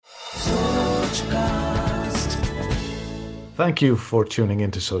Sochcast. Thank you for tuning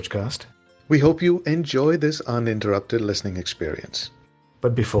into Sochcast. We hope you enjoy this uninterrupted listening experience.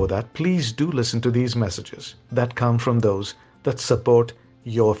 But before that, please do listen to these messages that come from those that support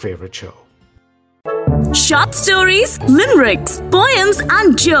your favorite show. Short stories, limericks, poems,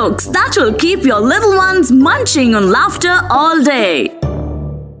 and jokes that will keep your little ones munching on laughter all day.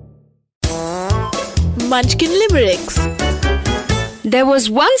 Munchkin Limericks. There was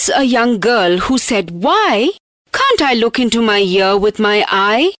once a young girl who said, "Why can't I look into my ear with my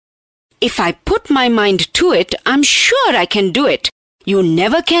eye? If I put my mind to it, I'm sure I can do it. You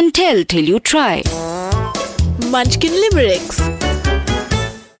never can tell till you try." Munchkin Limericks.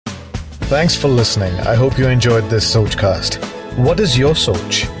 Thanks for listening. I hope you enjoyed this Sochcast. What is your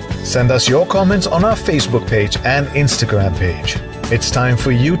Soch? Send us your comments on our Facebook page and Instagram page. It's time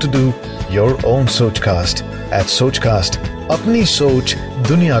for you to do your own Sochcast at Sochcast. Apni Soch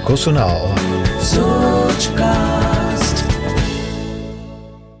Duniya ko sunao. Sochcast.